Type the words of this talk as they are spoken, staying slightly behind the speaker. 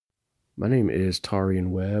My name is Tarian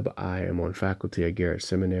Webb. I am on faculty at Garrett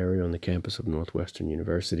Seminary on the campus of Northwestern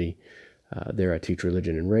University. There I teach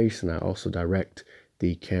religion and race, and I also direct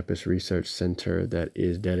the campus research center that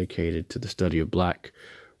is dedicated to the study of Black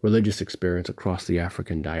religious experience across the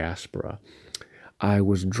African diaspora. I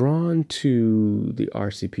was drawn to the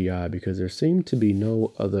RCPI because there seemed to be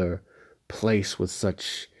no other place with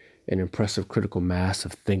such an impressive critical mass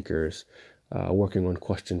of thinkers working on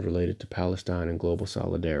questions related to Palestine and global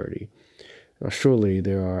solidarity. Now, surely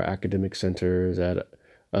there are academic centers at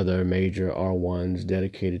other major R1s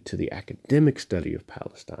dedicated to the academic study of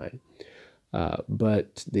Palestine.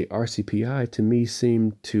 But the RCPI to me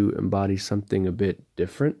seemed to embody something a bit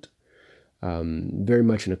different. Very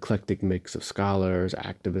much an eclectic mix of scholars,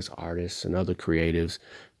 activists, artists, and other creatives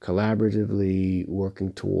collaboratively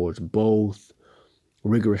working towards both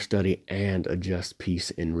rigorous study and a just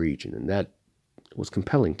peace in region. And that was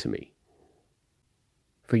compelling to me.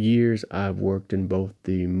 For years, I've worked in both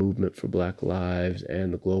the movement for Black Lives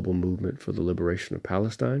and the global movement for the liberation of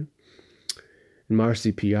Palestine. And my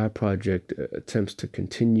RCPI project attempts to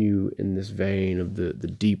continue in this vein of the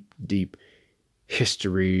deep, deep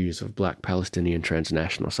histories of Black Palestinian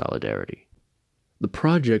transnational solidarity. The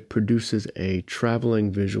project produces a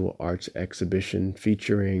traveling visual arts exhibition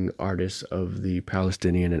featuring artists of the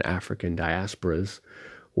Palestinian and African diasporas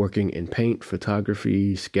working in paint,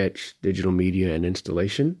 photography, sketch, digital media, and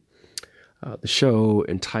installation. The show,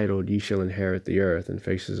 entitled Ye Shall Inherit the Earth and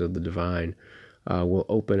Faces of the Divine, will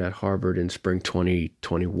open at Harvard in spring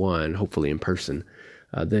 2021, hopefully in person,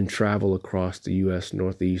 then travel across the U.S.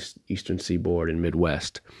 Northeast, Eastern Seaboard, and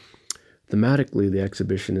Midwest. Thematically, the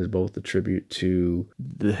exhibition is both a tribute to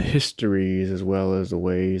the histories as well as the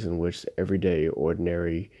ways in which everyday,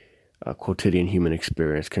 ordinary, quotidian human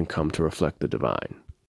experience can come to reflect the divine.